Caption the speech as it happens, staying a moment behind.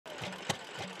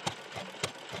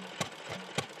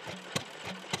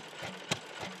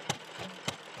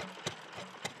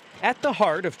At the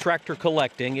heart of tractor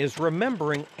collecting is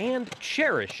remembering and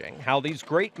cherishing how these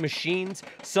great machines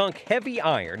sunk heavy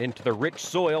iron into the rich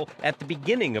soil at the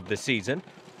beginning of the season,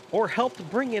 or helped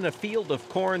bring in a field of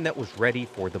corn that was ready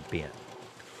for the bin.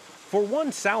 For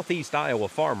one Southeast Iowa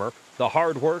farmer, the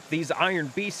hard work these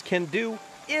iron beasts can do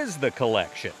is the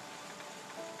collection.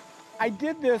 I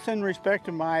did this in respect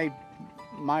to my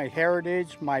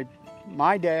heritage,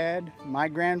 my dad, my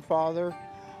grandfather.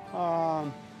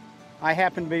 I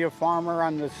happen to be a farmer.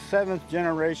 I'm the 7th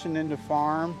generation into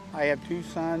farm. I have 2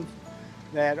 sons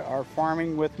that are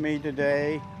farming with me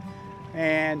today,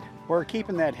 and we're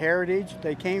keeping that heritage.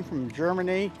 They came from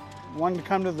Germany, wanted to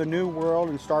come to the New World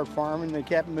and start farming. They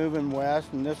kept moving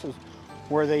west, and this is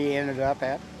where they ended up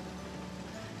at.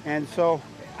 And so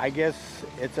I guess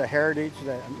it's a heritage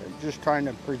that I'm just trying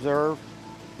to preserve.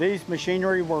 These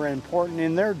machinery were important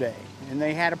in their day, and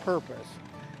they had a purpose.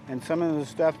 And some of the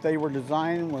stuff they were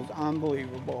designing was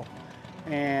unbelievable.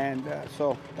 And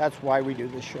so that's why we do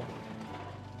this show.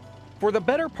 For the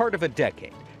better part of a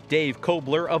decade, Dave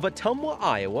Kobler of Ottumwa,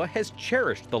 Iowa has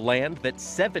cherished the land that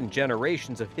 7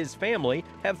 generations of his family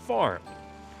have farmed.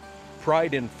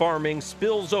 Pride in farming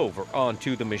spills over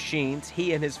onto the machines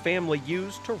he and his family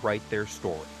use to write their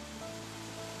story.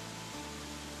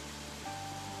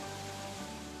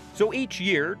 So each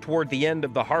year, toward the end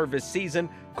of the harvest season,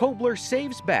 Kobler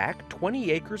saves back 20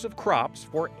 acres of crops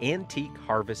for Antique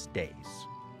Harvest Days.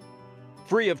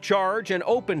 Free of charge and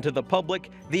open to the public,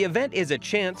 the event is a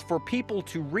chance for people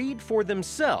to read for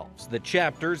themselves the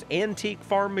chapters antique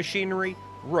farm machinery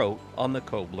wrote on the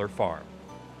Kobler farm.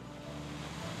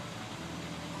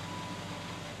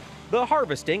 The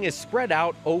harvesting is spread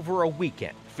out over a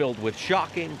weekend, filled with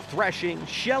shocking, threshing,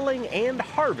 shelling, and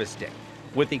harvesting,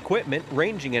 with equipment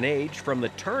ranging in age from the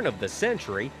turn of the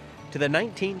century to the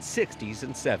 1960s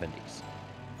and 70s.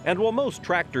 And while most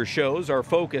tractor shows are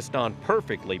focused on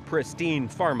perfectly pristine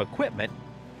farm equipment,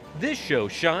 this show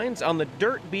shines on the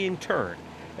dirt being turned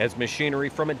as machinery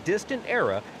from a distant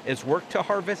era is worked to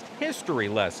harvest history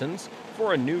lessons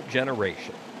for a new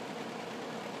generation.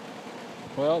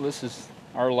 Well, this is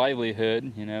our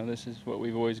livelihood, this is what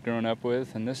we've always grown up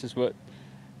with, and this is what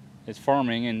is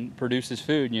farming and produces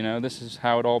food. This is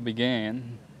how it all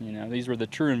began. These were the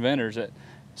true inventors that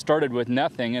started with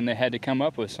nothing, and they had to come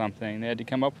up with something. They had to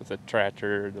come up with a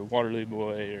tractor, or the Waterloo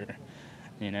Boy, or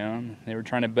they were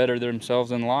trying to better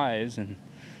themselves in lives. And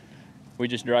we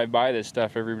just drive by this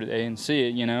stuff every day and see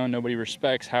it. Nobody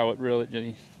respects how it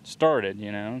really started.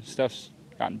 Stuff's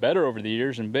gotten better over the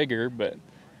years and bigger, but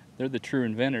they're the true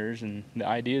inventors, and the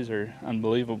ideas are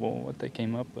unbelievable what they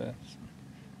came up with.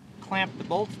 Clamp the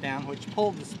bolts down, which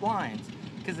pull the splines,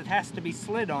 because it has to be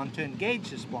slid on to engage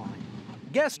the spline.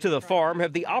 Guests to the farm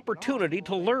have the opportunity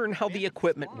to learn how the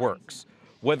equipment works,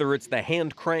 whether it's the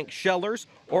hand crank shellers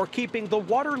or keeping the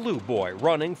Waterloo Boy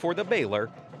running for the baler.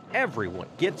 Everyone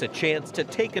gets a chance to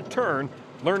take a turn,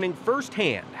 learning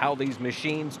firsthand how these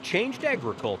machines changed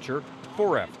agriculture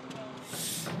forever.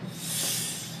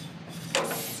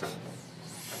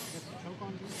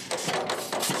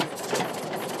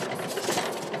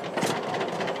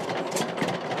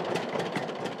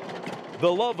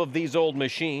 The love of these old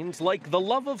machines, like the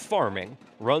love of farming,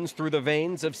 runs through the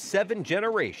veins of 7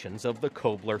 generations of the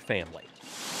Kobler family.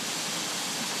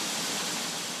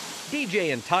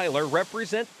 DJ and Tyler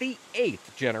represent the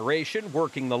 8th generation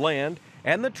working the land,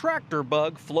 and the tractor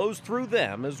bug flows through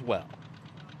them as well.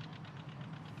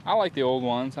 I like the old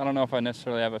ones. I don't know if I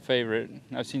necessarily have a favorite.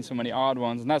 I've seen so many odd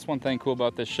ones, and that's one thing cool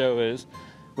about this show is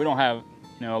we don't have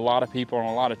a lot of people and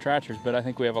a lot of tractors, but I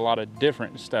think we have a lot of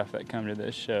different stuff that come to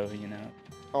this show,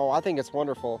 Oh, I think it's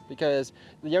wonderful because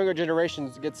the younger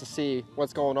generations gets to see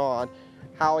what's going on,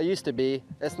 how it used to be.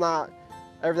 It's not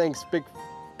everything's big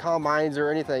combines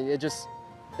or anything. It's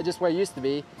just what it used to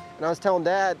be. And I was telling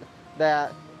Dad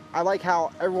that I like how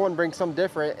everyone brings something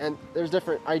different, and there's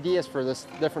different ideas for this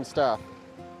different stuff.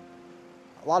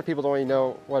 A lot of people don't even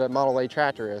know what a Model A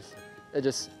tractor is.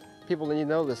 People need to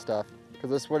know this stuff, because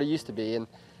this is what it used to be, and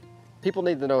people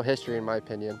need to know history, in my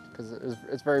opinion, because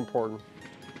it's very important.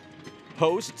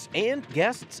 Hosts and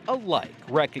guests alike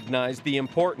recognize the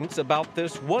importance about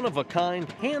this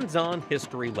one-of-a-kind, hands-on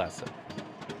history lesson.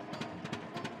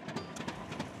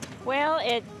 Well,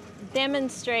 it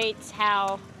demonstrates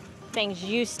how things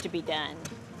used to be done,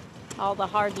 all the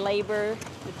hard labor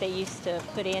that they used to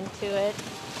put into it,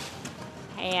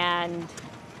 and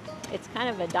it's kind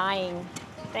of a dying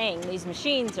thing. These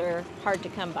machines are hard to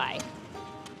come by.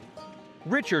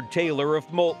 Richard Taylor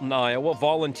of Moulton, Iowa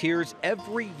volunteers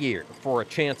every year for a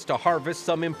chance to harvest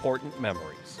some important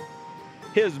memories.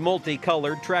 His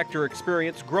multicolored tractor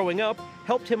experience growing up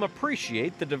helped him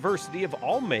appreciate the diversity of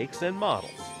all makes and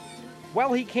models.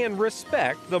 While he can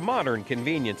respect the modern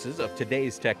conveniences of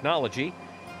today's technology,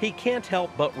 he can't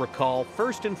help but recall,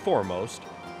 first and foremost,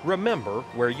 remember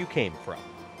where you came from.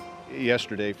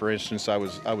 Yesterday, for instance, I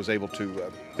was able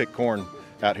to pick corn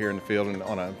out here in the field and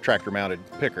on a tractor-mounted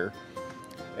picker,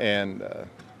 and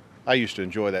I used to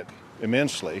enjoy that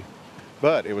immensely.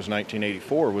 But it was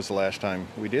 1984 was the last time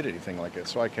we did anything like that,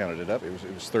 so I counted it up. It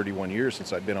was 31 years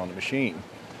since I'd been on the machine.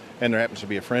 And there happens to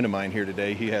be a friend of mine here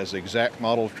today. He has the exact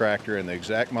model of tractor and the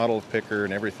exact model of picker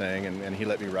and everything, and he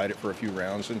let me ride it for a few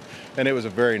rounds. And it was a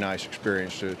very nice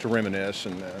experience to reminisce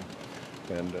and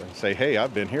say, hey,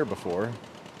 I've been here before.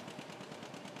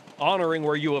 Honoring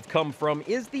where you have come from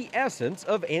is the essence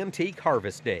of Antique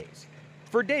Harvest Days.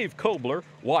 For Dave Kobler,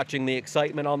 watching the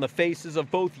excitement on the faces of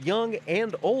both young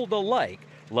and old alike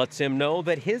lets him know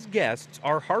that his guests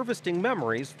are harvesting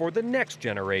memories for the next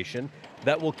generation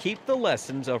that will keep the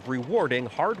lessons of rewarding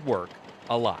hard work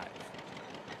alive.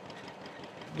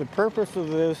 The purpose of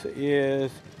this is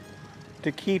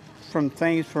to keep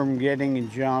things from getting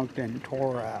junked and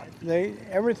tore out.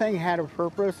 Everything had a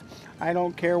purpose. I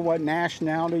don't care what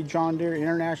nationality, John Deere,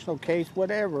 international case,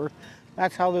 whatever.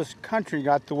 That's how this country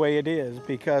got the way it is,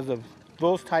 because of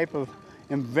those type of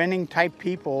inventing type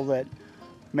people that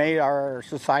made our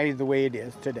society the way it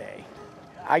is today.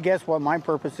 I guess what my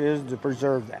purpose is to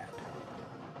preserve that.